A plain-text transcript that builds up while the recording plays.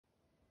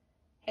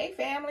Hey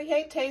family,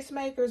 hey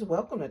tastemakers,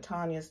 welcome to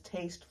Tanya's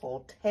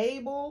Tasteful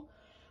Table,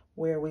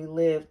 where we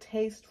live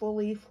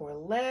tastefully for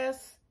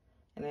less.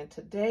 And in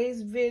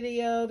today's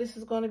video, this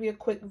is going to be a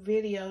quick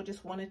video.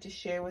 Just wanted to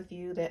share with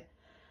you that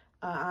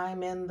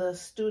I'm in the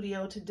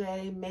studio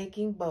today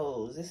making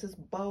bows. This is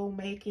bow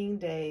making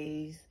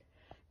days,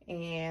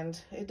 and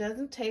it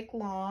doesn't take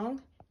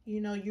long. You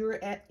know,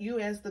 you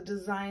as the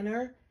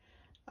designer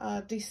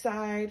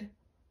decide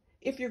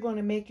if you're going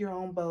to make your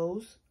own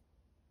bows.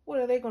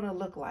 What are they going to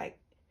look like?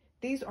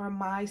 These are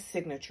my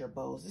signature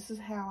bows. This is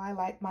how I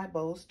like my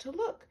bows to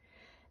look.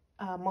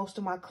 Most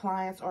of my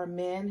clients are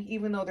men,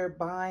 even though they're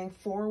buying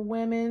for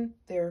women.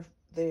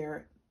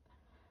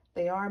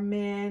 They are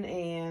men,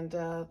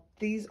 and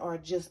these are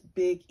just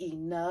big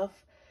enough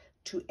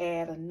to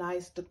add a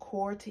nice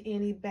decor to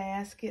any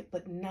basket,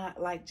 but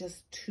not like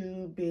just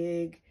too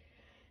big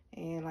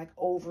and like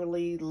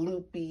overly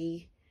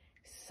loopy.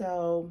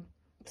 So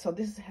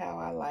this is how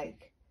I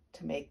like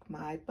to make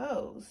my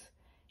bows.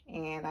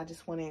 And I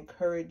just want to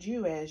encourage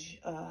you as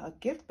a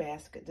gift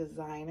basket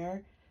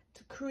designer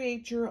to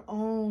create your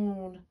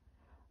own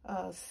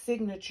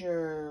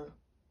signature,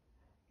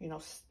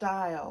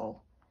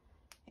 style.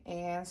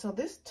 And so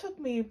this took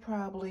me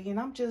probably, and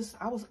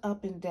I was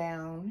up and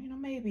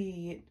down,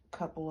 maybe a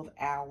couple of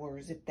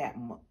hours, if that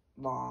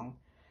long.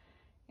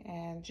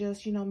 And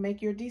just,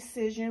 make your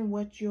decision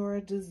what your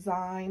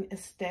design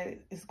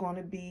aesthetic is going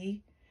to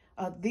be.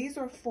 These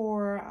are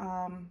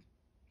for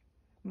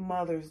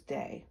Mother's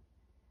Day.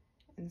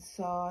 And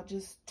so I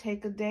just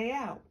take a day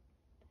out,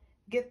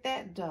 get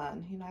that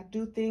done. I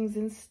do things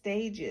in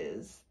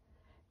stages.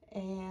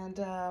 And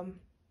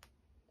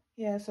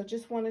yeah, so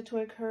just wanted to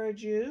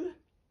encourage you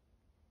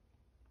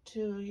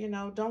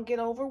to, don't get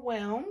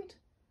overwhelmed.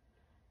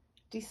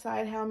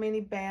 Decide how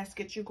many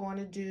baskets you're going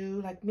to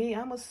do. Like me,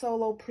 I'm a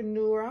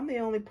solopreneur. I'm the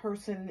only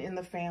person in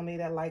the family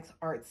that likes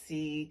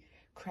artsy,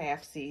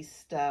 craftsy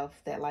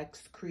stuff, that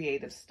likes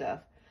creative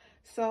stuff.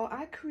 So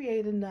I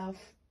create enough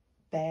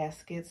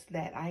baskets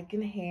that I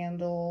can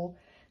handle,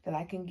 that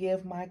I can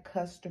give my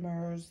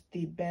customers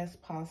the best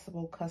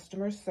possible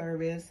customer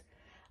service.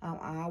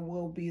 I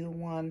will be the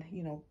one,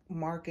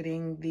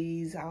 marketing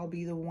these. I'll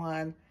be the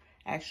one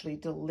actually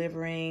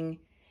delivering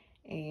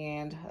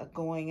and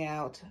going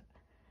out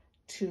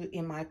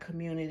in my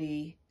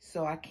community.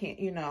 So I can't,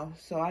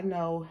 so I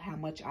know how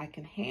much I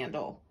can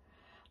handle.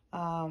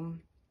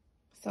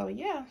 So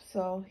yeah,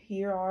 so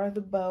here are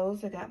the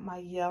bows. I got my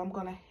yellow. I'm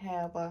gonna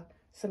have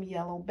some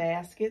yellow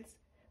baskets.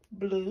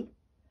 Blue,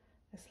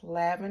 it's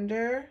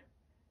lavender,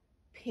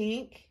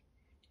 pink,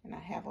 and I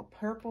have a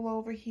purple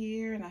over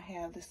here, and I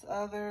have this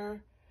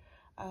other,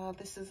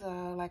 this is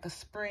like a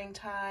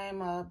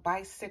springtime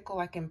bicycle,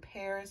 like in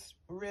Paris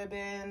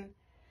ribbon.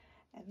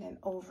 And then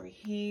over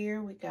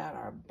here, we got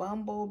our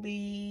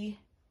bumblebee,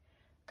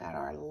 got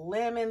our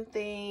lemon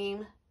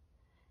theme,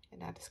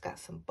 and I just got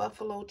some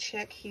buffalo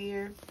check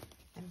here,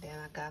 and then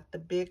I got the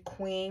big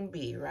queen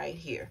bee right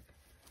here.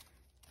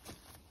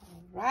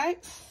 All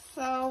right.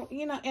 So,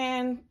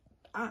 and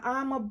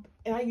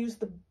I use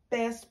the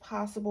best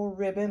possible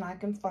ribbon I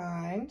can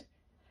find.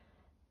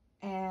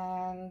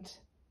 And,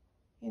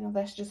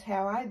 that's just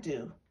how I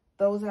do.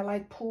 Those that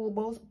like pool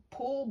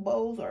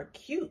bows are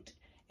cute.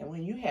 And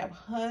when you have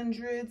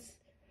hundreds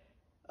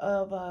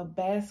of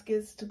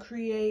baskets to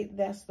create,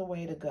 that's the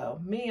way to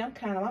go. Me,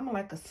 I'm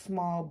like a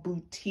small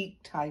boutique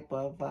type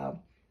of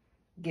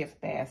gift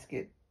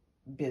basket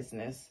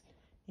business.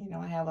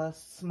 I have a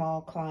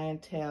small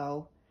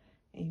clientele,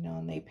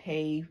 and they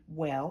pay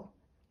well.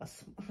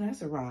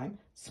 That's a rhyme.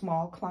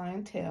 Small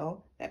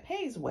clientele that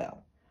pays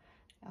well.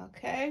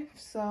 Okay,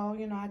 so,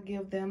 I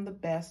give them the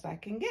best I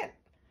can get.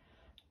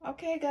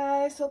 Okay,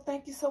 guys, so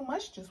thank you so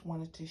much. Just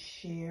wanted to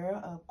share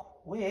a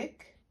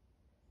quick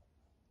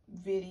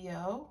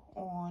video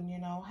on,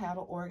 how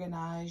to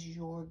organize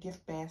your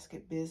gift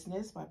basket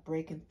business by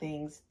breaking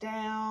things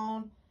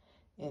down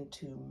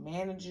into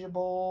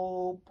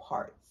manageable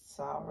parts.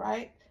 All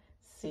right,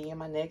 see you in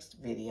my next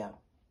video.